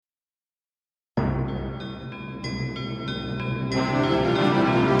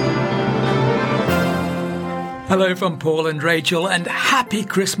Hello from Paul and Rachel, and happy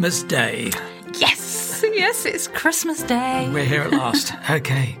Christmas Day. Yes, it's Christmas Day. We're here at last.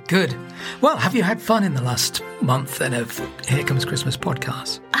 Okay, good. Well, have you had fun in the last month then of Here Comes Christmas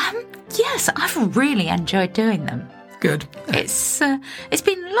podcasts? Yes, I've really enjoyed doing them. Good. It's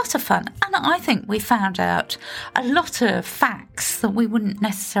been a lot of fun, and I think we found out a lot of facts that we wouldn't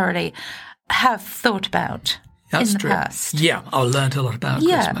necessarily have thought about in the past. Yeah, I learned a lot about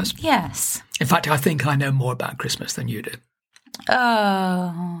Christmas. Yes. In fact, I think I know more about Christmas than you do.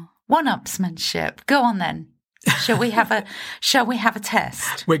 Oh, one-upsmanship. Go on then. Shall we have a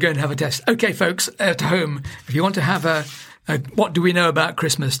test? We're going to have a test. Okay, folks, at home, if you want to have a what do we know about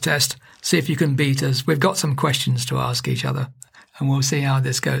Christmas test, see if you can beat us. We've got some questions to ask each other, and we'll see how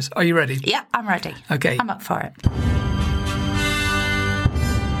this goes. Are you ready? Yeah, I'm ready. Okay. I'm up for it.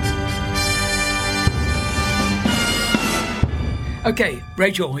 Okay,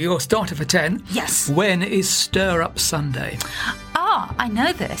 Rachel, your starter for 10. Yes. When is Stir Up Sunday? I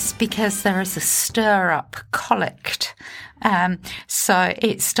know this because there is a Stir Up collect. So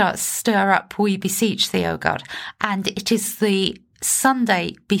it starts Stir Up, we beseech thee, O God. And it is the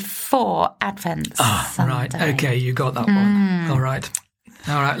Sunday before Advent Sunday. Right. Okay, you got that one. All right,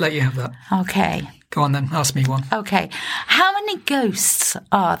 let you have that. Okay. Go on then, ask me one. Okay. How many ghosts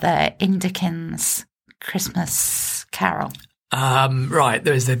are there in Dickens' Christmas Carol? Right,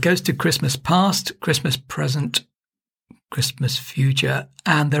 there is the Ghost of Christmas Past, Christmas Present, Christmas Future,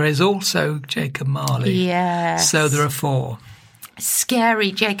 and there is also Jacob Marley. Yes. So there are 4.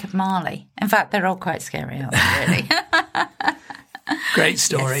 Scary Jacob Marley. In fact, they're all quite scary, aren't they, really? Great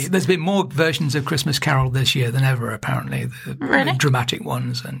story. Yes. There's been more versions of Christmas Carol this year than ever, apparently. Really? Dramatic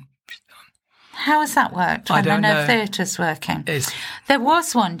ones. And how has that worked? I don't know. Theatre's working. It's, There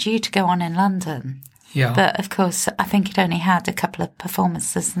was one due to go on in London. yeah. But, of course, I think it only had a couple of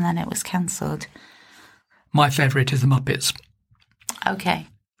performances and then it was cancelled. My favourite is The Muppets. Okay.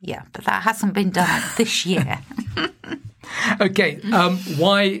 Yeah, but that hasn't been done this year. Okay,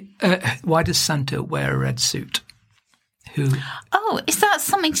 why does Santa wear a red suit? Oh, is that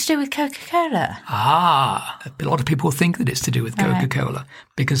something to do with Coca-Cola? A lot of people think that it's to do with Coca-Cola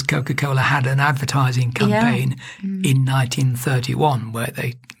because Coca-Cola had an advertising campaign in 1931 where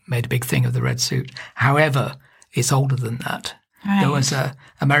they made a big thing of the red suit. However, it's older than that. Right. There was an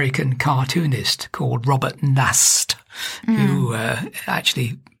American cartoonist called Robert Nast who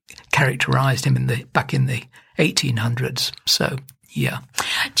actually characterised him back in the 1800s. So, yeah.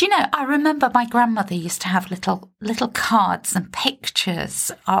 Do you know, I remember my grandmother used to have little cards and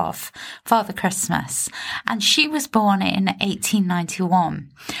pictures of Father Christmas, and she was born in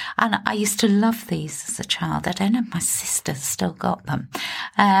 1891, and I used to love these as a child. I don't know if my sister still got them,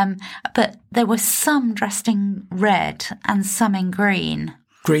 but there were some dressed in red and some in green.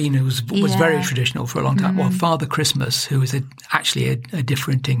 Green was very traditional for a long time. Well, Father Christmas, who is actually a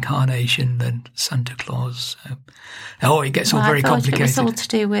different incarnation than Santa Claus. So, it gets all very complicated. It was all to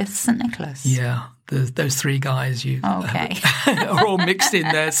do with St. Nicholas. Yeah, those 3 guys are all mixed in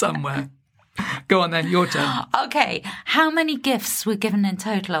there somewhere. Go on then, your turn. Okay, how many gifts were given in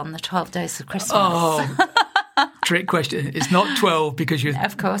total on the 12 days of Christmas? Oh, trick question. It's not 12 because you're...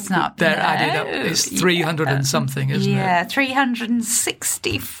 Of course not. They're added up. It's 300 and something, isn't it? Yeah,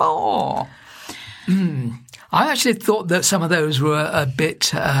 364. I actually thought that some of those were a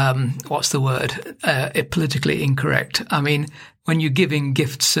bit, politically incorrect. I mean, when you're giving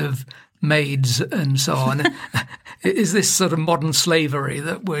gifts of maids and so on, is this sort of modern slavery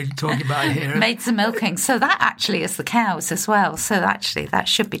that we're talking about here? Maids are milking. So that actually is the cows as well. So actually that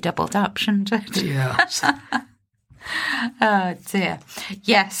should be doubled up, shouldn't it? Yeah. Oh, dear.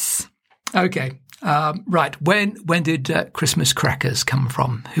 Yes. Okay. Right. When did Christmas crackers come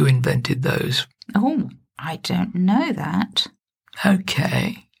from? Who invented those? Oh, I don't know that.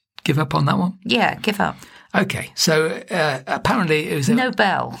 Okay. Give up on that one? Yeah, give up. Okay. So apparently it was...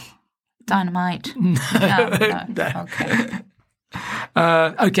 Nobel. Dynamite. No. Okay.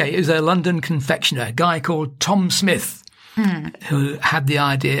 Okay, it was a London confectioner, a guy called Tom Smith, who had the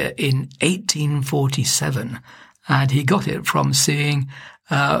idea in 1847, and he got it from seeing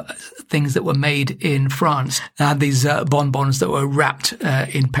things that were made in France. They had these bonbons that were wrapped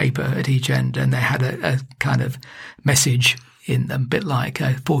in paper at each end, and they had a kind of message in them, a bit like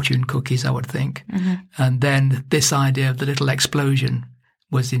fortune cookies, I would think. Mm-hmm. And then this idea of the little explosion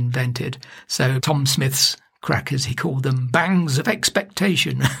was invented. So Tom Smith's crackers, he called them bangs of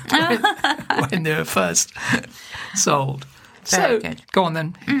expectation when they were first sold. Very good. Go on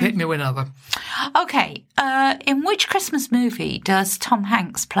then, hit me with another. Okay, in which Christmas movie does Tom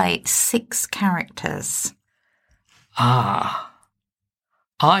Hanks play 6 characters? Tom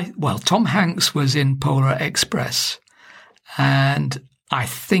Hanks was in Polar Express, and I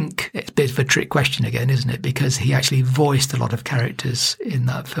think it's a bit of a trick question again, isn't it? Because he actually voiced a lot of characters in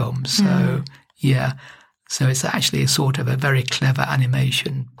that film. So, yeah. So it's actually a sort of a very clever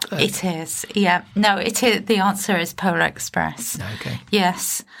animation. It is, yeah. No, it is. The answer is Polar Express. Okay.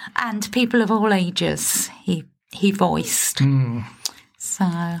 Yes, and people of all ages he voiced. So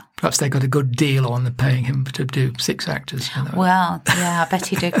perhaps they got a good deal on paying him to do 6 actors. Well, yeah, I bet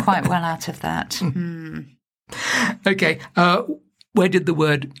he did quite well out of that. Okay, where did the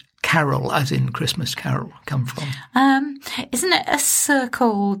word carol, as in Christmas carol, come from? Isn't it a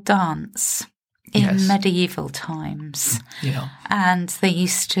circle dance in medieval times? Yeah. And they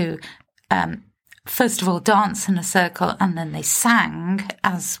used to, first of all, dance in a circle, and then they sang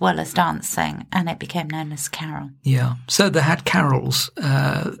as well as dancing, and it became known as carol. Yeah. So they had carols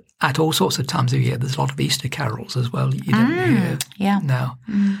at all sorts of times of year. There's a lot of Easter carols as well. You don't hear now.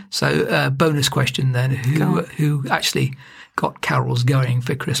 So bonus question then, who actually got carols going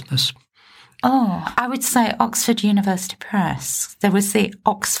for Christmas? Oh, I would say Oxford University Press. There was the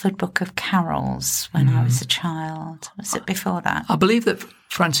Oxford Book of Carols when I was a child. Was it before that? I believe that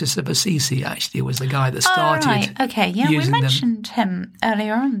Francis of Assisi actually was the guy that started. Oh, right. Okay, yeah, we mentioned him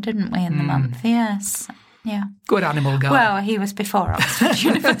earlier on, didn't we, in the month? Yes, yeah. Good animal guy. Well, he was before Oxford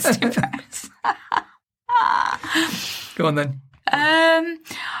University Press. Go on then.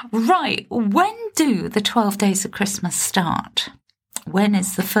 Right, when do the 12 days of Christmas start? When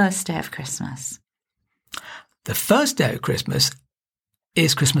is the first day of Christmas? The first day of Christmas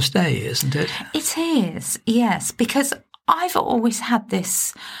is Christmas Day, isn't it? It is, yes, because I've always had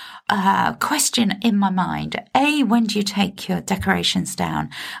this question in my mind. A, when do you take your decorations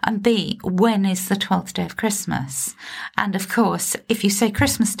down? And B, when is the 12th day of Christmas? And of course, if you say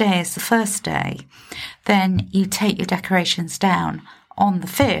Christmas Day is the first day, then you take your decorations down on the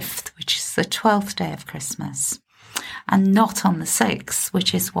 5th, which is the 12th day of Christmas, and not on the 6th,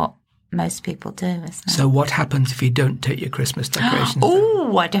 which is what most people do, isn't it? So what happens if you don't take your Christmas decorations down?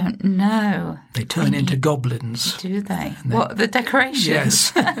 Oh, I don't know. They turn into goblins. Do they? What, the decorations?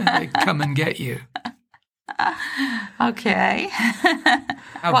 Yes. They come and get you. Okay.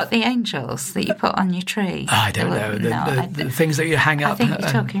 What, the angels that you put on your tree? I don't know. The things that you hang up. I think you're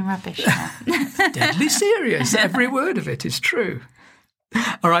talking rubbish now. Deadly serious. Every word of it is true.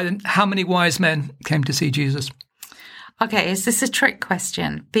 All right, and how many wise men came to see Jesus? Okay, is this a trick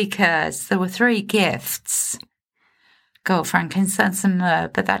question? Because there were 3 gifts. Gold, frankincense, and myrrh,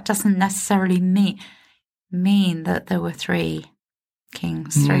 but that doesn't necessarily mean that there were 3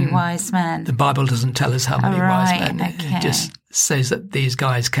 kings, 3 wise men. The Bible doesn't tell us how many wise men. Okay. It just says that these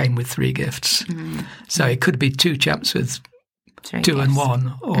guys came with 3 gifts. So it could be 2 chaps with 2 gifts. and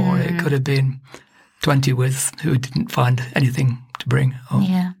 1, or it could have been 20 who didn't find anything to bring.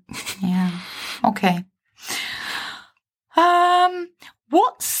 Yeah. Okay.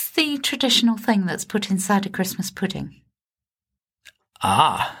 What's the traditional thing that's put inside a Christmas pudding?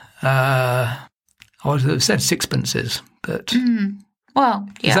 I would have said sixpences, but... Well,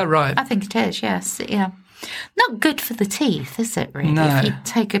 yeah. Is that right? I think it is, yes, yeah. Not good for the teeth, is it, really? No. If you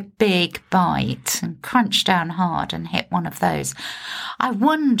take a big bite and crunch down hard and hit one of those. I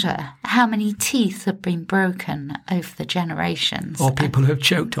wonder how many teeth have been broken over the generations. Or people who have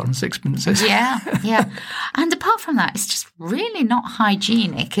choked on sixpences. Yeah. And apart from that, it's just really not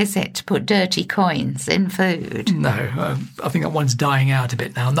hygienic, is it, to put dirty coins in food? No, I think that one's dying out a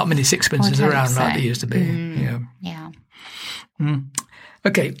bit now. Not many sixpences around like there used to be. Yeah.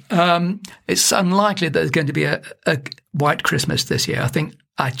 Okay, it's unlikely that there's going to be a white Christmas this year. I think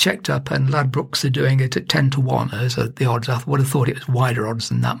I checked up and Ladbrokes are doing it at 10 to 1 as the odds. I would have thought it was wider odds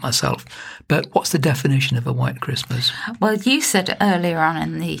than that myself. But what's the definition of a white Christmas? Well, you said earlier on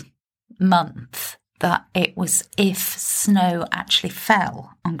in the month that it was if snow actually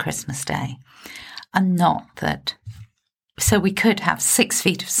fell on Christmas Day and not that. So we could have 6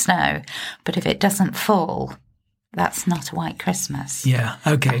 feet of snow, but if it doesn't fall, that's not a white Christmas. Yeah,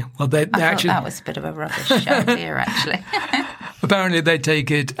 okay. Well, I thought that was a bit of a rubbish idea, actually. Apparently they take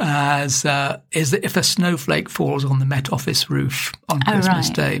it as is that if a snowflake falls on the Met Office roof on Christmas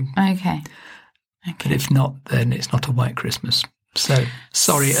Day. Okay. But if not, then it's not a white Christmas. So,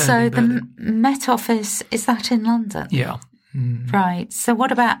 sorry. So the Met Office, is that in London? Yeah. Right. So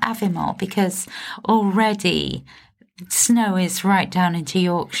what about Aviemore? Because already... snow is right down into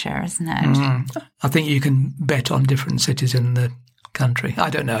Yorkshire, isn't it? I think you can bet on different cities in the country.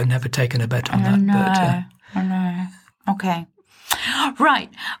 I don't know. I've never taken a bet on that. No. Okay. Right.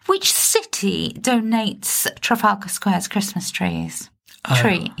 Which city donates Trafalgar Square's Christmas tree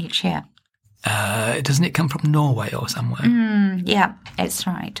each year? Doesn't it come from Norway or somewhere? Yeah, it's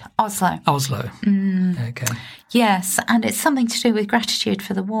right. Oslo. Oslo. Okay. Yes, and it's something to do with gratitude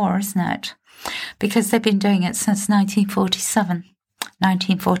for the war, isn't it? Because they've been doing it since 1947.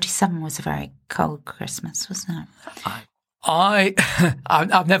 1947 was a very cold Christmas, wasn't it?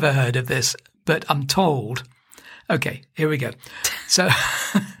 I've never heard of this, but I'm told. Okay, here we go. So,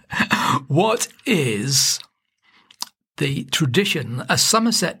 what is the tradition, a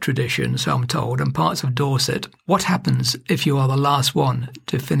Somerset tradition, so I'm told, and parts of Dorset? What happens if you are the last one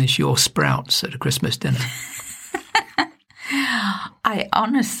to finish your sprouts at a Christmas dinner? I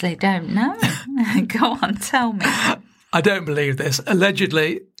honestly don't know. Go on, tell me. I don't believe this.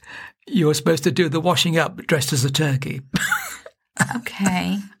 Allegedly, you were supposed to do the washing up dressed as a turkey.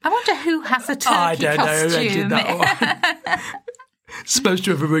 Okay. I wonder who has a turkey I don't know who costume. did that one. Supposed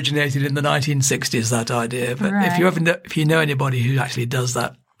to have originated in the 1960s, that idea. But Right. if you know anybody who actually does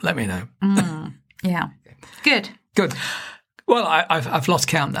that, let me know. Yeah. Good. Good. Well, I've lost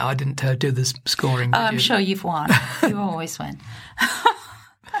count now. I didn't do the scoring. I'm sure you've won. You always win.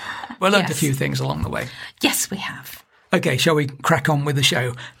 We learned a Yes. few things along the way. Yes, we have. Okay, shall we crack on with the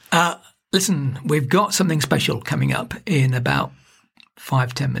show? Listen, we've got something special coming up in about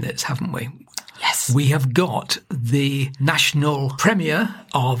 5-10 minutes, haven't we? Yes. We have got the national premiere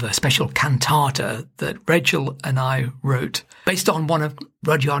of a special cantata that Rachel and I wrote based on one of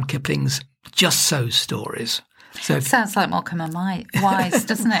Rudyard Kipling's Just So stories. So Sounds like Morecambe and Wise,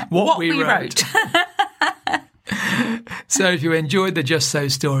 doesn't it? What we wrote. So if you enjoyed the Just So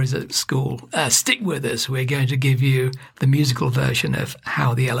stories at school, stick with us. We're going to give you the musical version of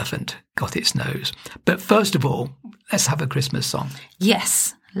How the Elephant Got Its Nose. But first of all, let's have a Christmas song.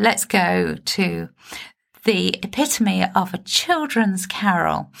 Yes. Let's go to the epitome of a children's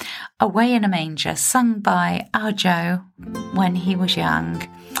carol, Away in a Manger, sung by our Joe when he was young,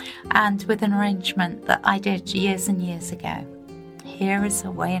 and with an arrangement that I did years and years ago. Here is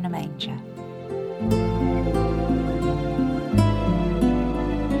Away in a Manger.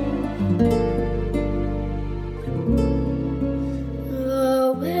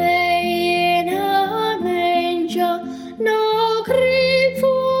 Away in a manger, no crib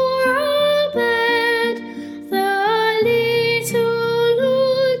for a bed, the little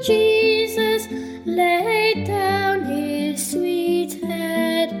Lord Jesus laid down his sweet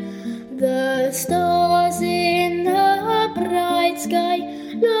head. The stars in the bright sky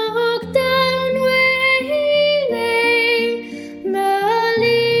looked down where he lay. The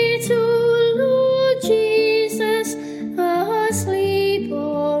little Lord Jesus asleep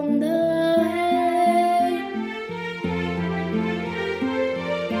on the hay.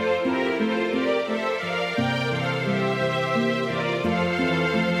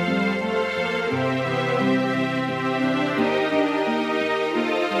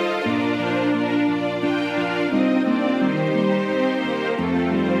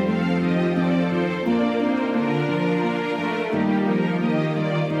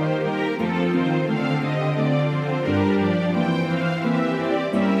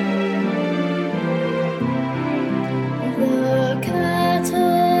 The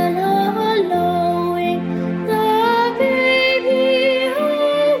cattle are lowing, the baby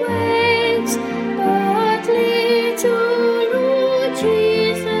awakes, but little Lord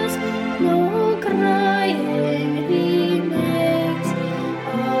Jesus no crying he makes.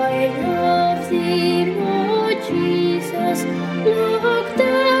 I love thee, Lord Jesus, look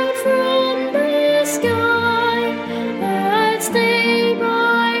down from the sky and stay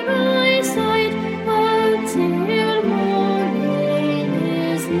by my side until morning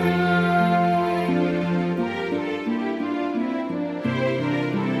is nigh.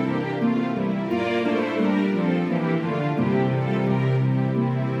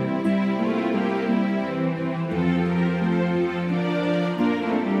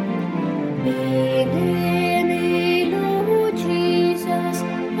 Be near me, Lord Jesus,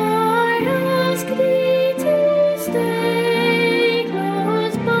 I ask thee to stay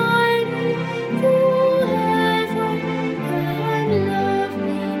close by me forever and love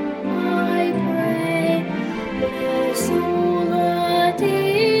me, I pray. Bless all the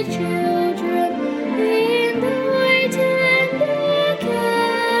dear children in thy tender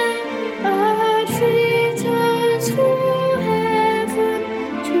care, and fit us for heaven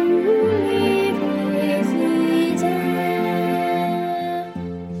to live with thee there.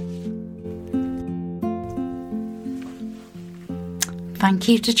 Thank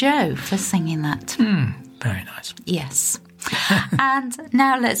you to Joe for singing that. Very nice. Yes. And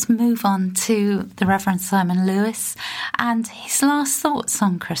now let's move on to the Reverend Simon Lewis and his last thoughts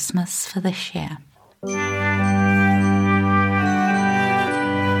on Christmas for this year.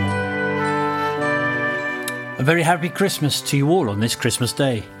 A very happy Christmas to you all on this Christmas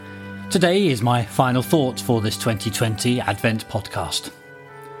Day. Today is my final thought for this 2020 Advent podcast.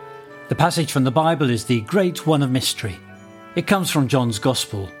 The passage from the Bible is the Great One of Mystery. It comes from John's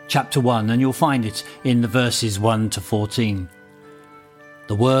Gospel, chapter 1, and you'll find it in the verses 1 to 14.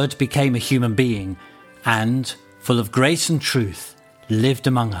 The Word became a human being and, full of grace and truth, lived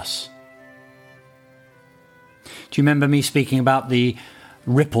among us. Do you remember me speaking about the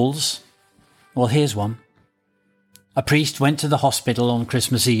ripples? Well, here's one. A priest went to the hospital on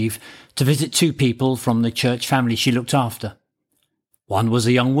Christmas Eve to visit two people from the church family she looked after. One was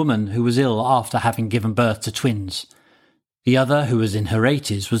a young woman who was ill after having given birth to twins. The other, who was in her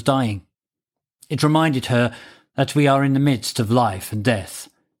 80s, was dying. It reminded her that we are in the midst of life and death,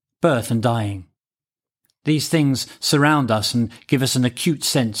 birth and dying. These things surround us and give us an acute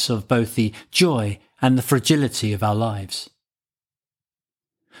sense of both the joy and the fragility of our lives.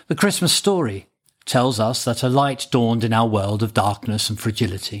 The Christmas story tells us that a light dawned in our world of darkness and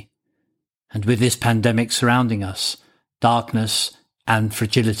fragility. And with this pandemic surrounding us, darkness and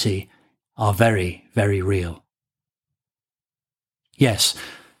fragility are very, very real. Yes,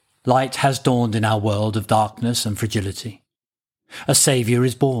 light has dawned in our world of darkness and fragility. A Saviour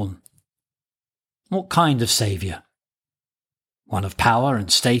is born. What kind of Saviour? One of power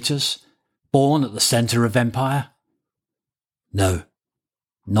and status, born at the centre of empire? No,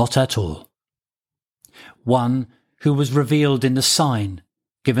 not at all. One who was revealed in the sign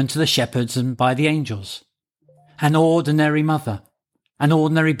given to the shepherds and by the angels. An ordinary mother, an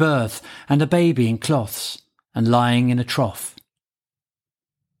ordinary birth, and a baby in cloths and lying in a trough.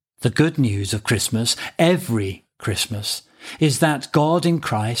 The good news of Christmas, every Christmas, is that God in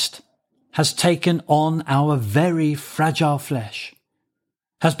Christ has taken on our very fragile flesh,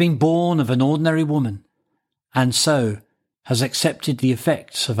 has been born of an ordinary woman, and so has accepted the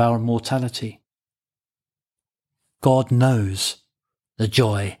effects of our mortality. God knows the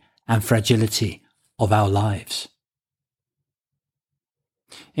joy and fragility of our lives.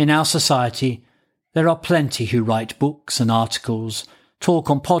 In our society, there are plenty who write books and articles,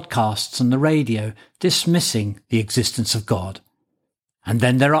 talk on podcasts and the radio, dismissing the existence of God. And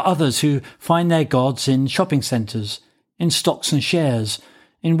then there are others who find their gods in shopping centres, in stocks and shares,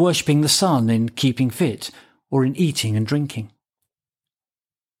 in worshipping the sun, in keeping fit, or in eating and drinking.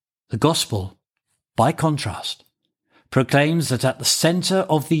 The Gospel, by contrast, proclaims that at the centre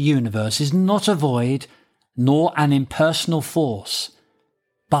of the universe is not a void nor an impersonal force,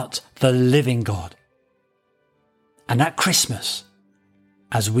 but the living God. And at Christmas,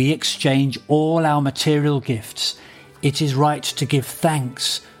 as we exchange all our material gifts, it is right to give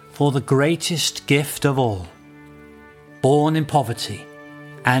thanks for the greatest gift of all, born in poverty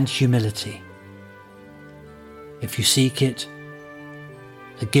and humility. If you seek it,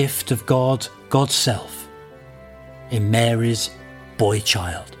 the gift of God, God's self, in Mary's boy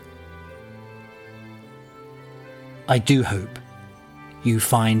child. I do hope you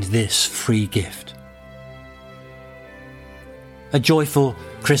find this free gift. A joyful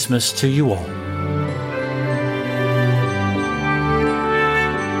Christmas to you all.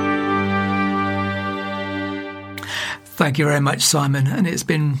 Thank you very much, Simon, and it's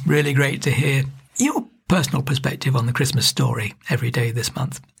been really great to hear your personal perspective on the Christmas story every day this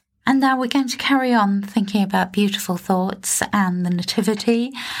month. And now we're going to carry on thinking about beautiful thoughts and the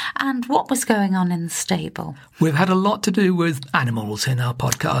nativity and what was going on in the stable. We've had a lot to do with animals in our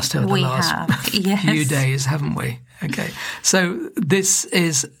podcast over the last few days, haven't we? Okay. So this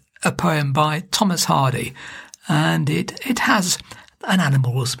is a poem by Thomas Hardy, and it has an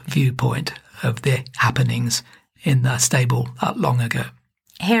animal's viewpoint of the happenings in the stable long ago.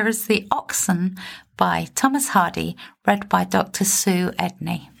 Here is The Oxen by Thomas Hardy, read by Dr. Sue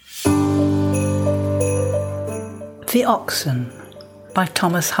Edney. The Oxen by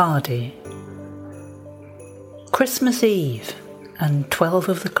Thomas Hardy. Christmas Eve and 12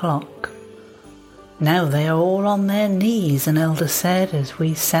 of the clock. Now they are all on their knees, an elder said, as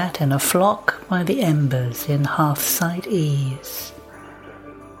we sat in a flock by the embers in half-sight ease.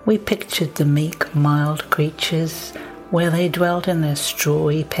 We pictured the meek, mild creatures where they dwelt in their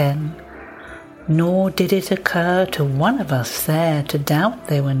strawy pen, nor did it occur to one of us there to doubt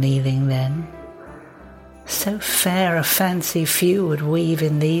they were kneeling then. So fair a fancy few would weave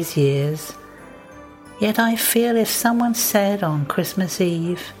in these years, yet I feel if someone said on Christmas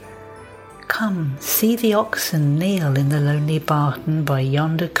Eve, "Come, see the oxen kneel in the lonely barton by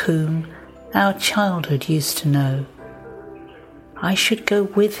yonder coombe our childhood used to know," I should go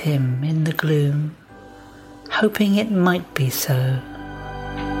with him in the gloom, hoping it might be so.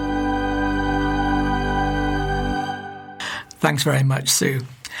 Thanks very much, Sue.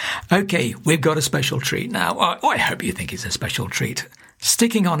 OK, we've got a special treat now. I hope you think it's a special treat.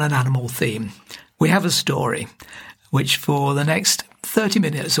 Sticking on an animal theme, we have a story which for the next 30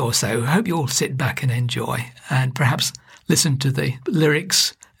 minutes or so, I hope you'll sit back and enjoy and perhaps listen to the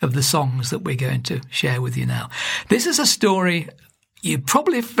lyrics of the songs that we're going to share with you now. This is a story you're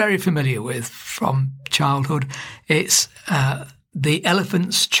probably very familiar with from childhood. It's The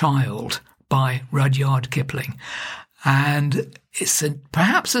Elephant's Child by Rudyard Kipling. And it's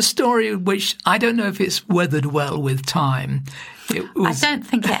perhaps a story which I don't know if it's weathered well with time. I don't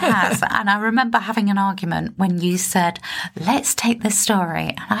think it has. And I remember having an argument when you said, let's take this story.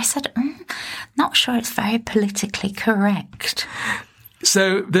 And I said, not sure it's very politically correct.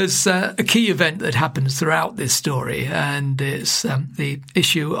 So there's a key event that happens throughout this story, and it's the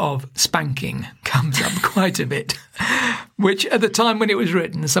issue of spanking comes up quite a bit, which at the time when it was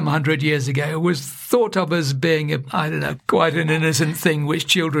written, some 100 years ago, was thought of as being, quite an innocent thing which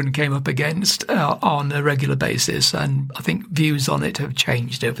children came up against on a regular basis, and I think views on it have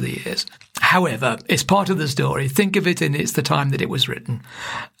changed over the years. However, it's part of the story. Think of it in it's the time that it was written,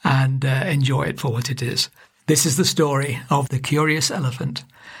 and enjoy it for what it is. This is the story of the curious elephant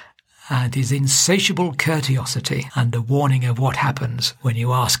and his insatiable curiosity and a warning of what happens when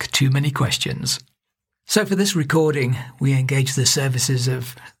you ask too many questions. So for this recording, we engaged the services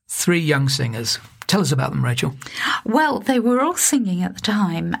of 3 young singers. Tell us about them, Rachel. Well, they were all singing at the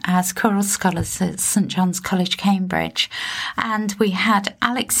time as choral scholars at St John's College, Cambridge. And we had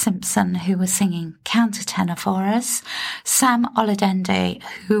Alex Simpson, who was singing countertenor for us, Sam Oladende,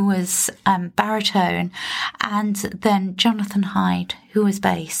 who was baritone, and then Jonathan Hyde, who was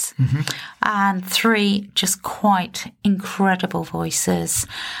bass. Mm-hmm. And 3 just quite incredible voices.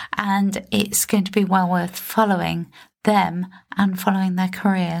 And it's going to be well worth following them and following their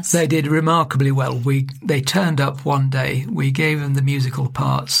careers. They did remarkably well. They turned up one day, we gave them the musical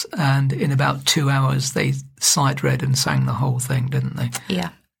parts, and in about 2 hours they sight read and sang the whole thing, didn't they? Yeah,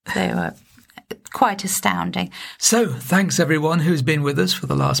 they were quite astounding. So, thanks everyone who's been with us for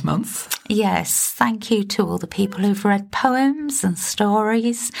the last month. Yes, thank you to all the people who've read poems and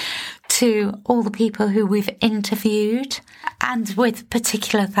stories, to all the people who we've interviewed, and with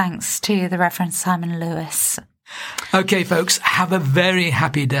particular thanks to the Reverend Simon Lewis. OK, folks, have a very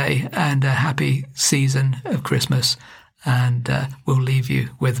happy day and a happy season of Christmas. And we'll leave you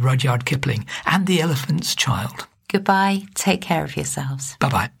with Rudyard Kipling and The Elephant's Child. Goodbye. Take care of yourselves.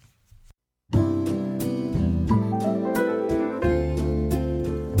 Bye-bye.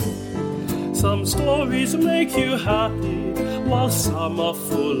 Some stories make you happy, while some are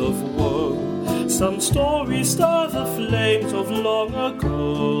full of woe. Some stories stir the flames of long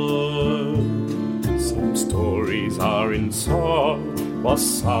ago. Some stories are in song, while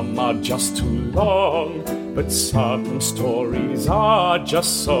some are just too long. But some stories are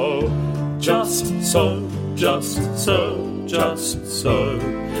just so, just so, just so, just so.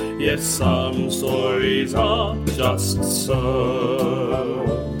 Yes, some stories are just so.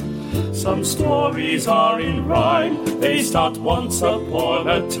 Some stories are in rhyme, they start once upon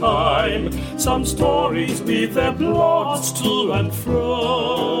a time. Some stories weave their plots to and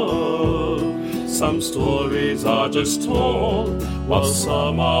fro. Some stories are just told, while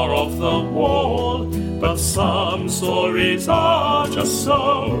some are off the wall. But some stories are just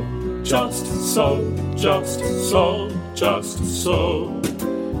so, just so, just so, just so.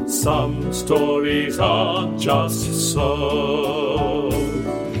 Some stories are just so.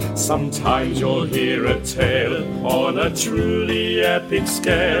 Sometimes you'll hear a tale on a truly epic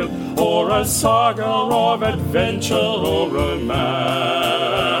scale, or a saga of adventure or romance.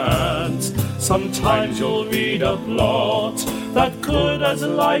 Sometimes you'll read a plot that could as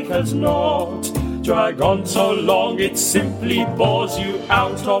like as not drag on so long it simply bores you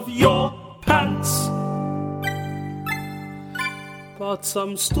out of your pants. But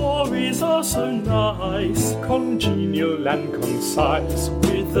some stories are so nice, congenial and concise,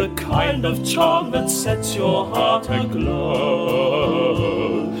 with the kind of charm that sets your heart aglow.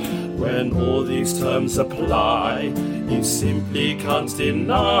 When all these terms apply, you simply can't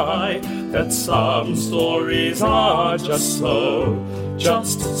deny that some stories are just so,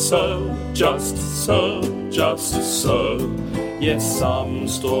 just so, just so, just so. Yes, some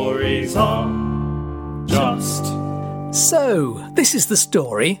stories are just. So, this is the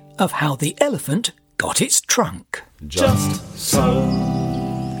story of how the elephant got its trunk. Just so.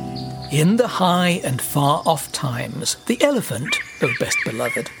 In the high and far-off times, the elephant, oh best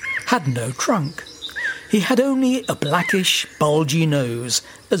beloved, had no trunk. He had only a blackish, bulgy nose,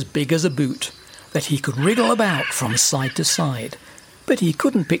 as big as a boot, that he could wriggle about from side to side, but he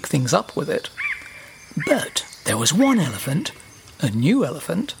couldn't pick things up with it. But there was one elephant, a new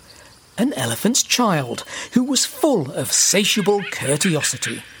elephant, an elephant's child, who was full of satiable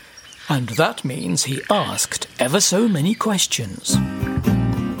courteosity. And that means he asked ever so many questions.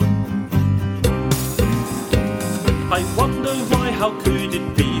 I wonder why, how could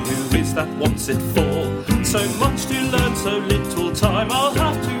it be? Who is that, what's it for? So much to learn, so little time, I'll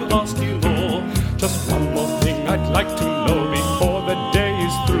have to ask you more. Just one more thing I'd like to know before the day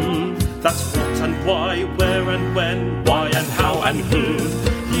is through. That's what and why, where and when, why and how and who.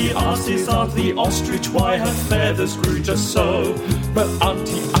 He asked his aunt the ostrich why her feathers grew just so. Well,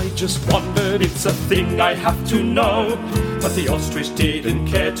 auntie, I just wondered, it's a thing I have to know. But the ostrich didn't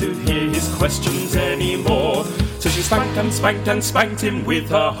care to hear his questions anymore. So she spanked and spanked and spanked him with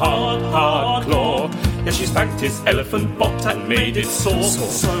her hard, hard claw. Yeah, she spanked his elephant bot and made it sore,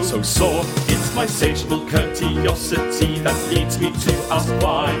 so sore. It's my satiable courteosity that leads me to ask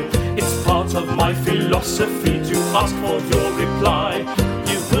why. It's part of my philosophy to ask for your reply.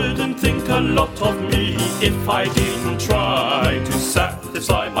 You wouldn't think a lot of me if I didn't try to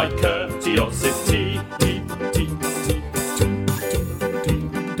satisfy my courteosity.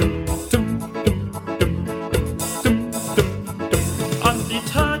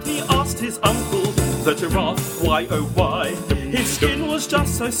 Undeterred, he asked his uncle, the giraffe, why oh why. His skin was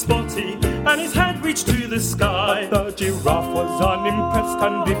just so spotty, and his head reached to the sky. The giraffe was unimpressed,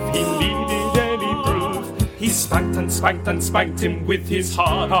 and if he needed any proof, he spanked and spanked and spanked him with his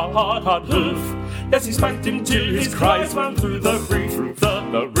hard hoof. Yes, he spanked him till his cries ran through the roof,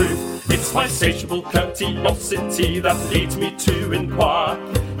 the roof. It's my satiable courteosity that leads me to inquire.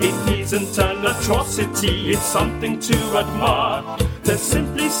 It isn't an atrocity, it's something to admire. There's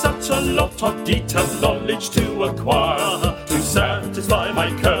simply such a lot of detailed knowledge to acquire to satisfy my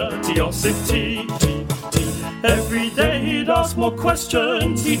courteosity. Every day he'd ask more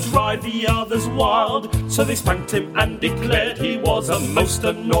questions, he'd drive the others wild. So they spanked him and declared he was a most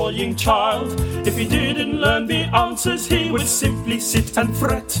annoying child. If he didn't learn the answers, he would simply sit and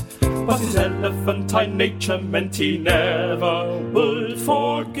fret. But his elephantine nature meant he never would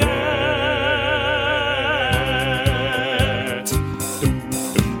forget.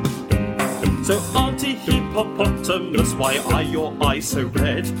 So Auntie Hippopotamus, why are your eyes so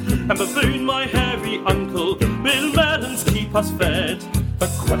red? And Baboon, my hairy uncle, will melons keep us fed? The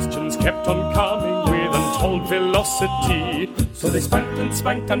questions kept on coming with untold velocity. So they spanked and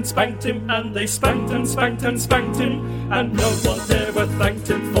spanked and spanked him, and they spanked and spanked and spanked him, and no one ever thanked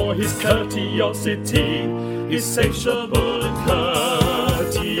him for his courteosity, his satiable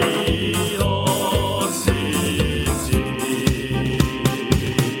courteosity.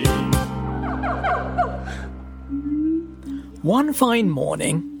 One fine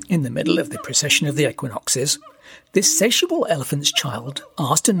morning, in the middle of the procession of the equinoxes, this satiable elephant's child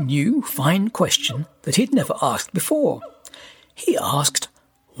asked a new, fine question that he'd never asked before. He asked,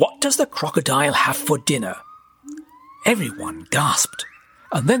 "What does the crocodile have for dinner?" Everyone gasped,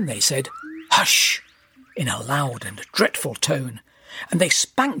 and then they said, "Hush!" in a loud and dreadful tone, and they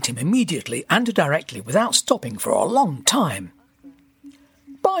spanked him immediately and directly without stopping for a long time.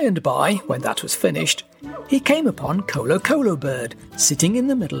 By and by, when that was finished, he came upon Colo Colo Bird sitting in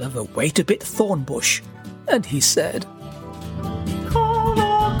the middle of a wait-a-bit thorn bush, and he said,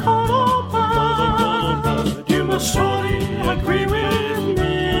 Colo Colo Bird, you must surely agree with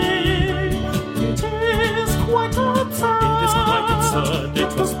me. It is quite absurd. It is quite absurd.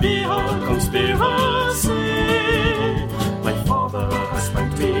 It must be a conspiracy. My father has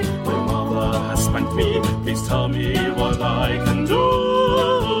spanked me. My mother has spanked me. Please tell me what I can do.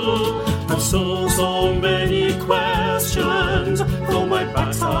 I've so many questions, though my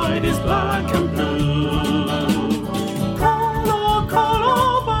backside is black and blue. Colo,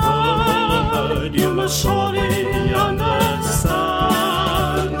 Colo Bird, you must surely understand.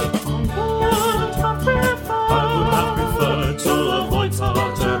 I would have preferred to avoid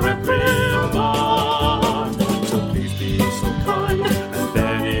such a reprimand. So please be so kind and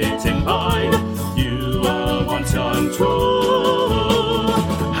bear it in mind. You are once young too.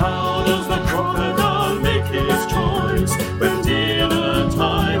 When dinner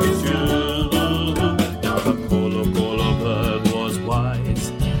time is due. Now the Colo Colo Bird was wise,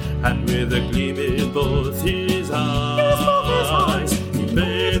 and with a gleam in both his eyes, he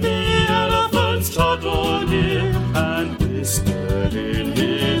bade the elephant's child draw near and whispered in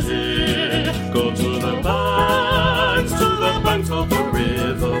his ear, "Go to the banks of the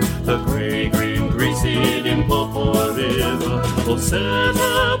river, the grey, green, greasy Limpopo River. We'll set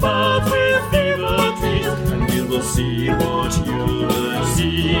about with fever trees, and you will see what you will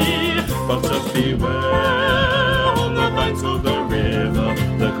see. But just beware on the banks of the river,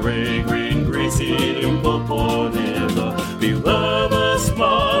 the grey, green, greasy Limpopo River. Beware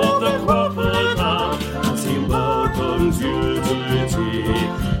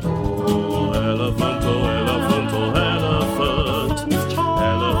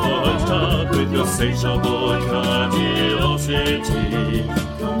insatiable curiosity.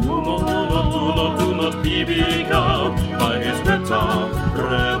 Do not be beguiled by his bitter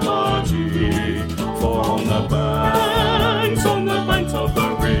repartee. For on the banks of the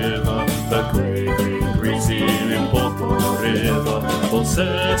river, the grey, green, greasy Limpopo River, all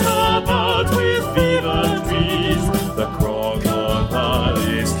set about with fevered trees. The crocodile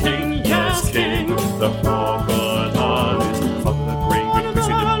is king, yes, king. The crocodile is on the grey, green, greasy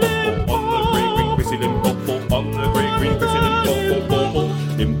Limpopo, on the grey, green, greasy Limpopo, on the grey, green, greasy Limpopo,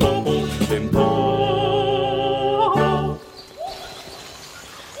 Limpopo, Limpopo.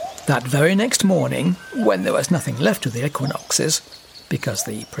 That very next morning, when there was nothing left of the equinoxes, because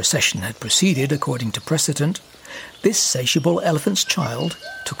the procession had proceeded according to precedent, this satiable elephant's child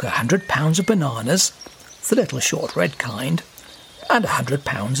took 100 pounds of bananas, the little short red kind, and 100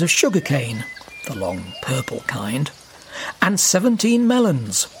 pounds of sugar cane, the long purple kind, and 17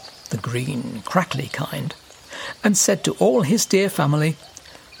 melons, the green crackly kind, and said to all his dear family,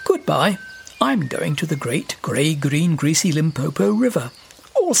 "Goodbye, I'm going to the great grey, green, greasy Limpopo River,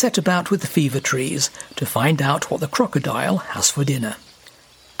 all set about with the fever trees, to find out what the crocodile has for dinner."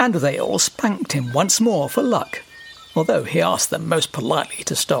 And they all spanked him once more for luck, although he asked them most politely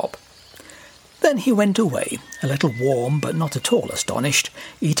to stop. Then he went away, a little warm but not at all astonished,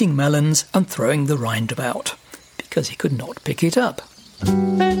 eating melons and throwing the rind about, because he could not pick it up.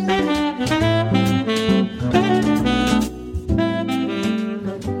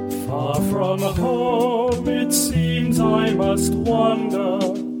 Far from home it seems I must wander,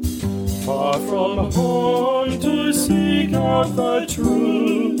 far from home to seek out the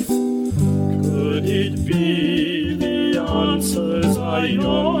truth. Could it be the answers are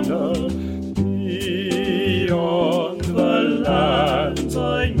yonder, beyond the lands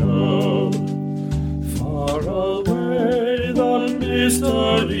I know? Far away the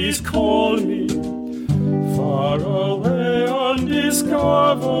mysteries call me, far away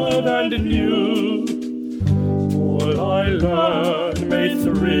undiscovered and new. All I learn may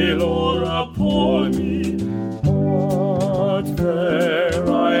thrill or appall me, but there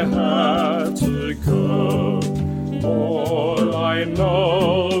I had to go. All I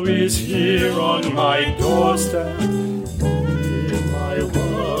know is here on my doorstep. My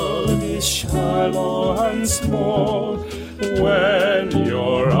world is shallow and small. When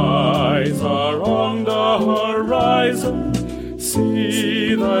your eyes are on the horizon,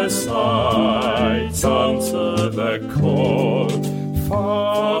 see the sights, answer the call.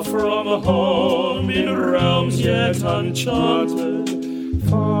 Far from home in realms yet uncharted,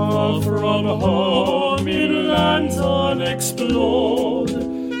 far from home in lands unexplored,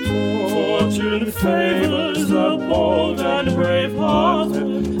 fortune favors the bold and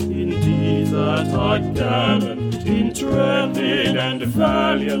brave-hearted, indeed that are gallant, intrepid and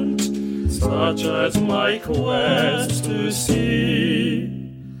valiant, such as my quest to see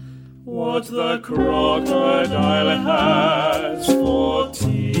what the crocodile has for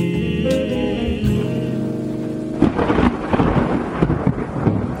tea.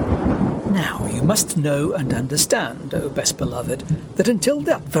 Now you must know and understand, O best beloved, that until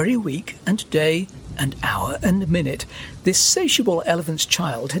that very week and day and hour and minute, this satiable elephant's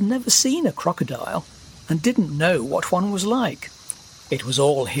child had never seen a crocodile and didn't know what one was like. It was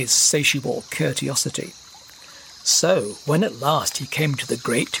all his satiable curiosity. So, when at last he came to the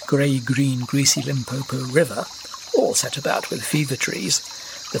great grey, green, greasy Limpopo River, all set about with fever trees,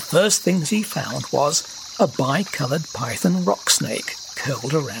 the first things he found was a bi-coloured python rock snake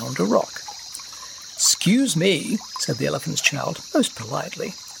curled around a rock. "Excuse me," said the elephant's child, most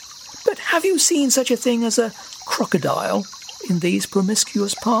politely, "but have you seen such a thing as a crocodile in these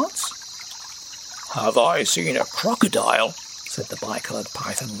promiscuous parts?" "Have I seen a crocodile?" said the bi-coloured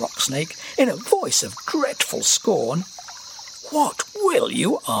python rock snake in a voice of dreadful scorn. "What will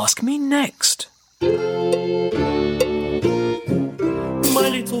you ask me next?" My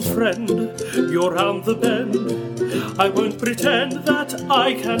little friend, you're round the bend. I won't pretend that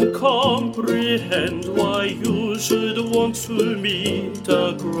I can comprehend why you should want to meet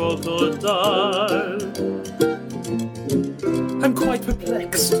a crocodile. I'm quite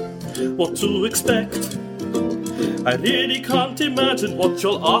perplexed what to expect. I really can't imagine what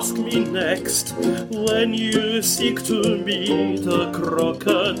you'll ask me next when you seek to meet a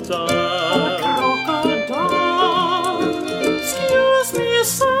crocodile. Excuse me,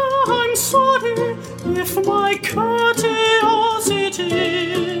 sir, I'm sorry if my courtesy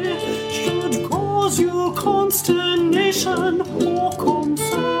should cause you consternation or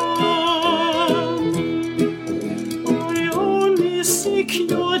concern. I only seek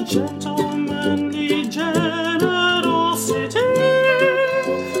your gentlemanly generosity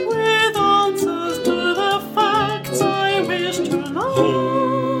with answers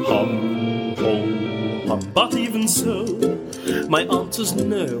But even so, my answer's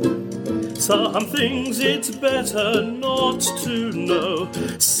no. Some things it's better not to know,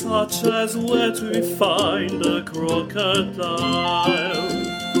 such as where to find a crocodile.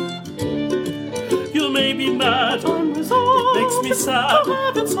 You may be mad, it makes me sad,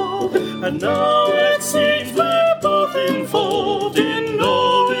 and now it seems we're both involved in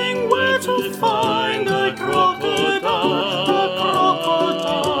knowing where to find a crocodile.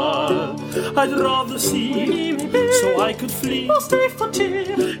 I'd rather see, so I could flee, or stay for tea.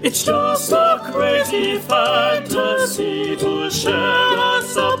 It's just a crazy fantasy to share a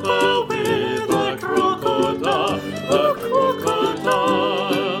supper with a crocodile, a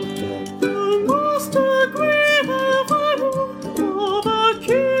crocodile. The most agreeable value of a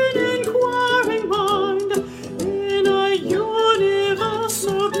keen inquiring mind in a universe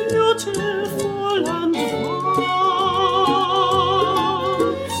so beautiful and vast.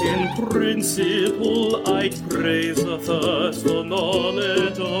 In principle, I'd praise a thirst for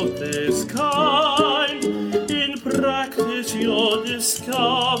knowledge of this kind. In practice, you'll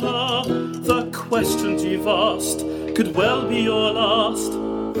discover the questions you've asked could well be your last.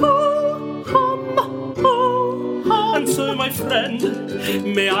 And so, my friend,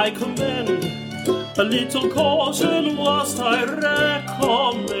 may I commend a little caution whilst I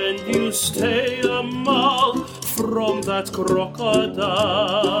recommend you stay a mile from that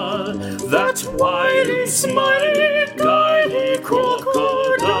crocodile, that wily, smiling, guily crocodile.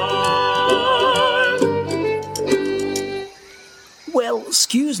 Well,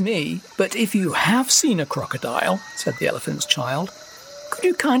 excuse me, but if you have seen a crocodile, said the elephant's child, could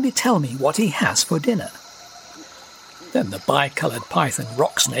you kindly tell me what he has for dinner? Then the bicoloured python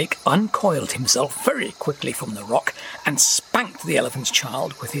rock snake uncoiled himself very quickly from the rock and spanked the elephant's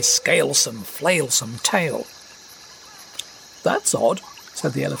child with his scalesome, flailsome tail. That's odd,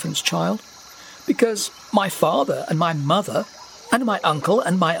 said the elephant's child, because my father and my mother and my uncle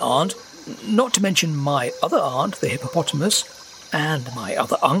and my aunt, not to mention my other aunt, the hippopotamus, and my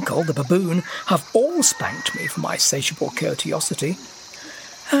other uncle, the baboon, have all spanked me for my satiable courteosity,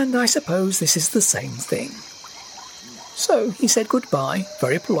 and I suppose this is the same thing. So he said goodbye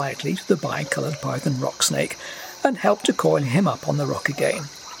very politely to the bicoloured python rock snake and helped to coil him up on the rock again,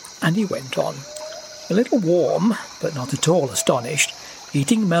 and he went on, a little warm, but not at all astonished,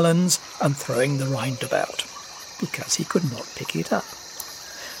 eating melons and throwing the rind about, because he could not pick it up,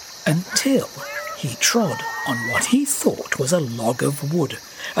 until he trod on what he thought was a log of wood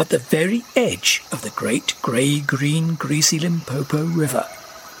at the very edge of the great grey-green greasy Limpopo River,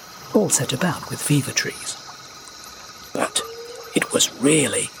 all set about with fever trees. But it was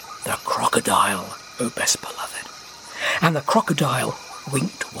really the crocodile, O best beloved, and the crocodile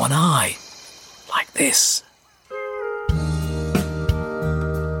winked one eye, like this.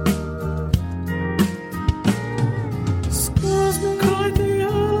 Excuse me, cried the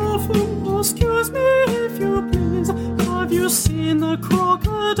elephant, excuse me if you please. Have you seen the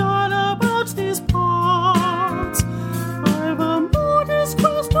crocodile about these parts? I've a modest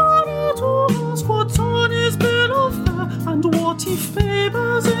question to ask, what's on his bill of fare, and what he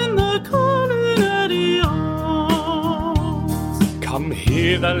favours in the culinary arts. Come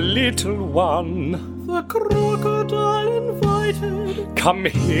hither, little one, The crocodile invited. come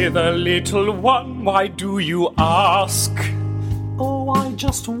hither, little one, why do you ask? Oh, I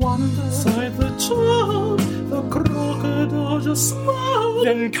just wonder, sighed the child. The crocodile just smiled.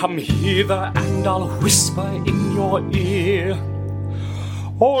 Then come hither and I'll whisper in your ear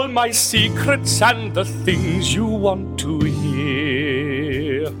all my secrets and the things you want to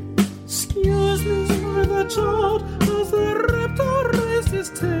hear. Excuse me, sighed the child, as the reptile raised his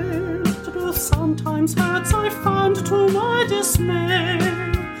tail. Truth sometimes hurts, I found to my dismay.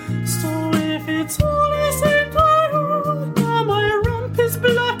 So if it's all he said to you, now my rump is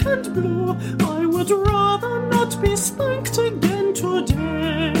black and blue, I would rather not be spanked again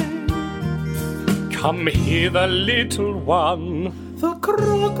today. Come hither, little one, The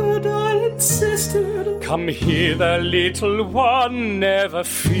crocodile insisted. come hither, little one, never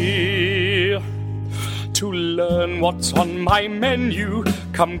fear. To learn what's on my menu,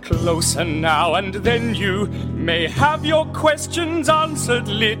 come closer now and then you may have your questions answered,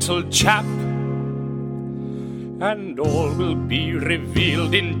 little chap. And all will be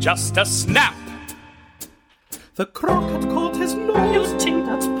revealed in just a snap. The croc had caught his nose. You think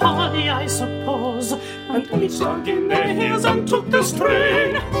that's party, I suppose. And each dug in their heels and took the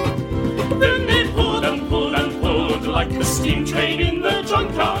strain. Then they pulled and pulled and pulled like the steam train in the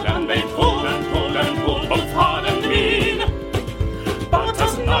junkyard. And they pulled and pulled and pulled both hard and mean. But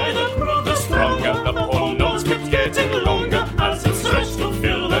as neither grew the stronger, the poor nose kept getting longer as it stretched to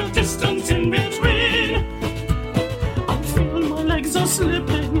fill the distance in between.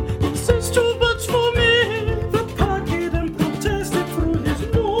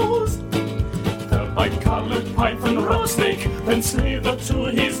 to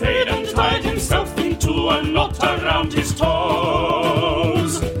his aid and tied himself into a knot around his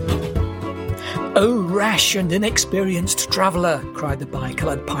toes. "Oh, rash and inexperienced traveller," cried the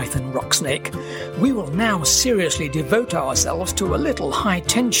bicoloured python rock snake. "We will now seriously devote ourselves to a little high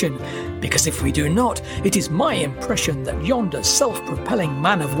tension, because if we do not, it is my impression that yonder self-propelling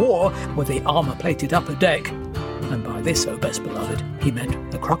man of war with the armour-plated upper deck," and by this, O best beloved, he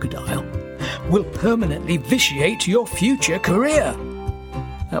meant the crocodile, "will permanently vitiate your future career."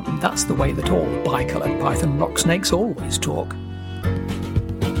 That's the way that all bicoloured python rock snakes always talk.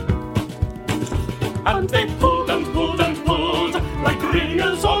 And they pulled and pulled and pulled, like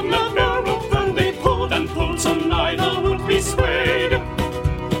ringers on a bell rope, and they pulled and pulled so neither would be swayed.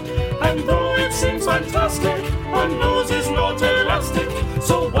 And though it seems fantastic, a nose is not elastic,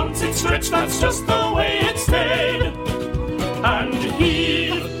 so once it's stretched, that's just the way it stayed. And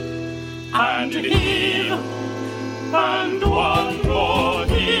heave, and heave, and one more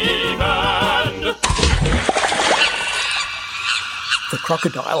heave, and... The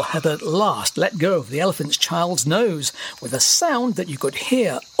crocodile had at last let go of the elephant's child's nose with a sound that you could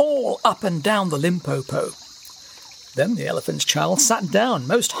hear all up and down the Limpopo. Then the elephant's child sat down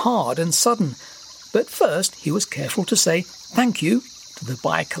most hard and sudden, but first he was careful to say thank you to the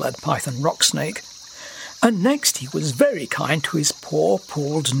bicoloured python rock snake, and next he was very kind to his poor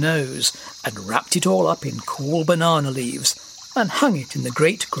pulled nose and wrapped it all up in cool banana leaves and hung it in the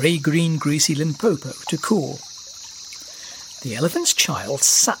great grey-green greasy Limpopo to cool. The elephant's child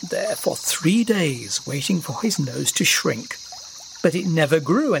sat there for 3 days waiting for his nose to shrink, but it never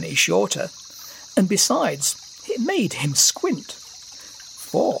grew any shorter, and besides, it made him squint.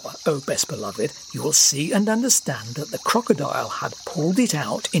 For, O best beloved, you will see and understand that the crocodile had pulled it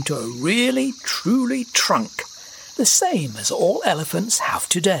out into a really, truly trunk, the same as all elephants have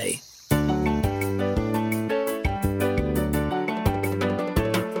today.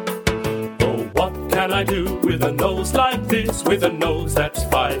 Can I do with a nose like this, with a nose that's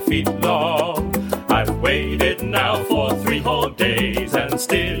 5 feet long? I've waited now for 3 whole days, and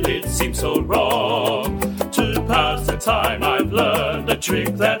still it seems so wrong. To pass the time I've learned a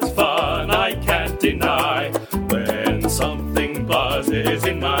trick that's fun, I can't deny. When something buzzes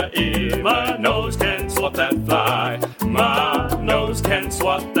in my ear, my nose can swat that fly. My nose can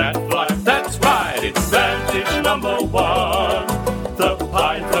swat that fly. That's right, it's vantage number 1. The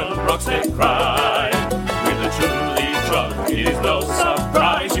python rock snake cry. With a truly trunk, it is no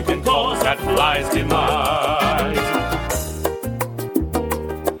surprise you can cause that fly's demise.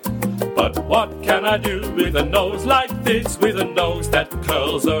 But what can I do with a nose like this, with a nose that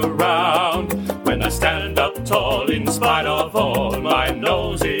curls around? When I stand up tall, in spite of all, my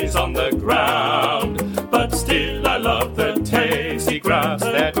nose is on the ground. But still I love the tasty grass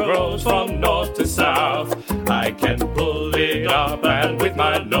that grows from north to south. I can pull it up and with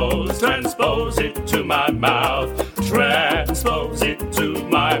my nose transpose it to my mouth. Transpose it to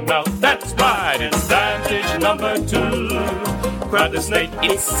my mouth. That's right, it's vantage number 2. Cried the snake,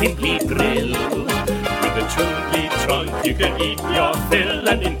 it's simply thrill. With a truly trunk you can eat your fill,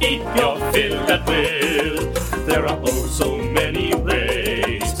 and in eat your fill at will. There are oh so many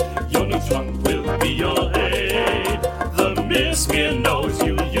ways your new trunk will be your aid. The mere nose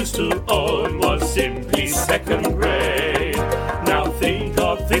you used to own was simply second grade. Now think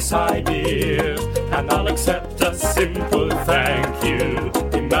of this idea, and I'll accept a simple thank you.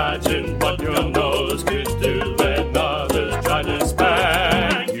 Imagine what your nose could do when others try to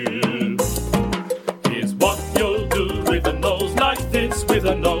spank you. Here's what you'll do with a nose like this, with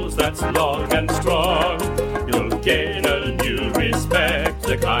a nose that's long and strong. You'll gain a new respect,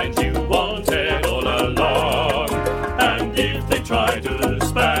 the kind you wanted all along. And if they try to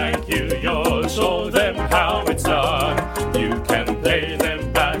spank you, you'll show them how it's done. You can pay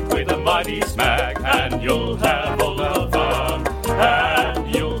them back with a mighty smack, and you'll have all the fun.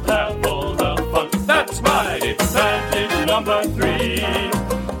 And you'll have all the fun. That's right, it's vantage number 3.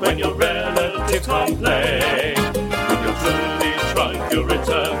 When your relatives complain, with your truly trunk you'll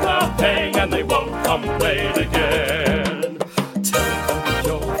return their paying, and they won't complain again. Tell them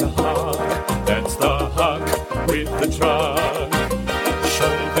you're the hug, that's the hug with the trunk.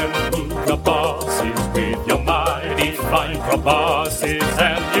 Show them who the boss is with your mighty fine proboscis,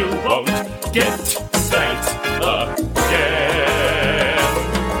 and you won't get spanked again.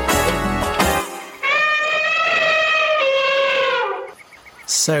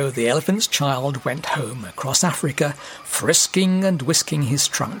 So the elephant's child went home across Africa, frisking and whisking his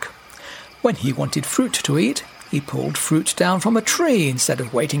trunk. When he wanted fruit to eat, he pulled fruit down from a tree instead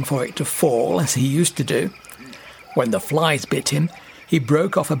of waiting for it to fall as he used to do. When the flies bit him, he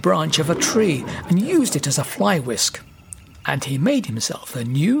broke off a branch of a tree and used it as a fly whisk. and he made himself a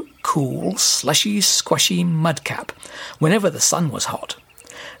new, cool, slushy, squashy mud cap whenever the sun was hot.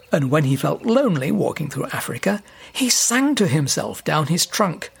 And when he felt lonely walking through Africa, he sang to himself down his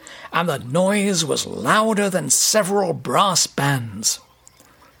trunk, and the noise was louder than several brass bands.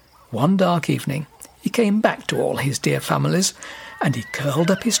 One dark evening, he came back to all his dear families, and he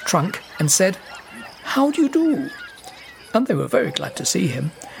curled up his trunk and said, "How do you do?" And they were very glad to see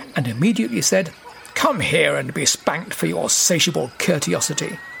him, and immediately said, "Come here and be spanked for your satiable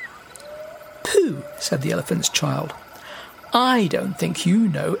courteosity." "Pooh," said the elephant's child. "I don't think you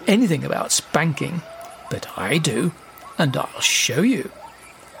know anything about spanking, but I do, and I'll show you."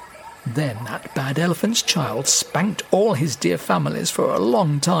 Then that bad elephant's child spanked all his dear families for a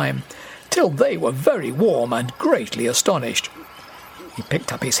long time, till they were very warm and greatly astonished. He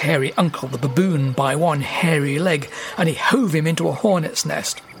picked up his hairy uncle the baboon by one hairy leg, and he hove him into a hornet's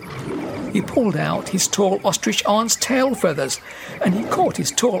nest. He pulled out his tall ostrich aunt's tail feathers, and he caught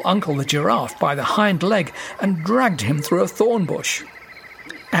his tall uncle the giraffe by the hind leg and dragged him through a thorn bush.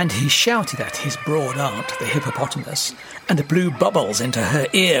 And he shouted at his broad aunt, the hippopotamus, and blew bubbles into her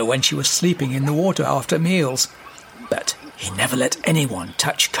ear when she was sleeping in the water after meals. But he never let anyone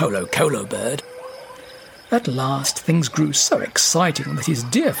touch Kolo Kolo Bird. At last things grew so exciting that his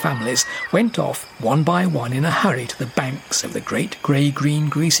dear families went off one by one in a hurry to the banks of the great grey-green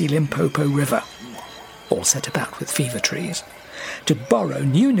greasy Limpopo River, all set about with fever trees, to borrow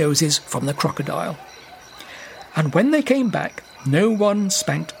new noses from the crocodile. And when they came back, no one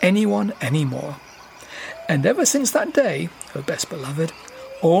spanked anyone any more. And ever since that day, O best beloved,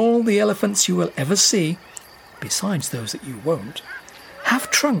 all the elephants you will ever see, besides those that you won't,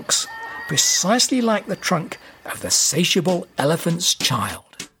 have trunks precisely like the trunk of the satiable elephant's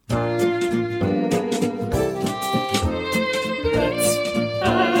child. Let's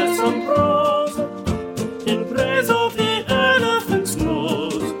add some prose in praise of the elephant's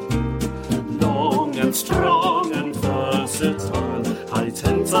nose. Long and strong and versatile, high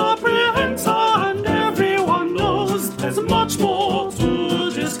tensor, prehensile, and everyone knows there's much more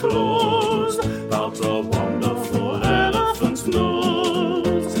to disclose about the wonderful elephant's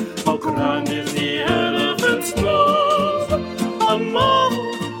nose. How grand is the elephant's nose? A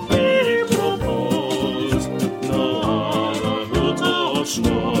marvel we propose. No other Luther or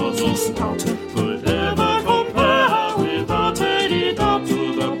Schnoz or Snout could ever compare without any doubt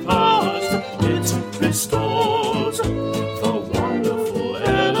to the powers it bestows. The wonderful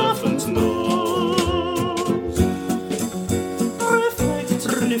elephant's nose.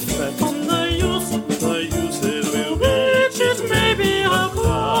 Reflect on the uses with which it may be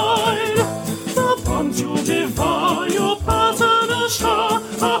applied. The buns you devour, your personal share,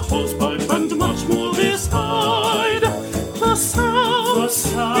 a hosepipe and much more beside. The sound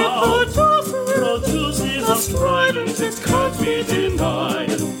it produces a strident it can't be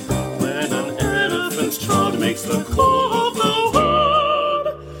denied. When an elephant's child makes the call of the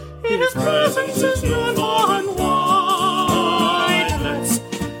word, his presence is known far and wide. Let's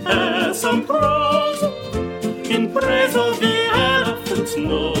air some prose in praise of the elephant's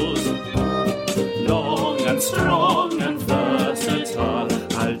nose. Long and strong and versatile,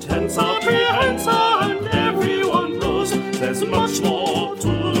 high tensor, prehensile, and everyone knows there's much more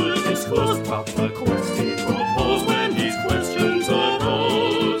to disclose. But the question proposed when these questions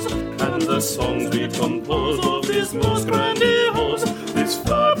arose, and the songs we compose of this most grandiose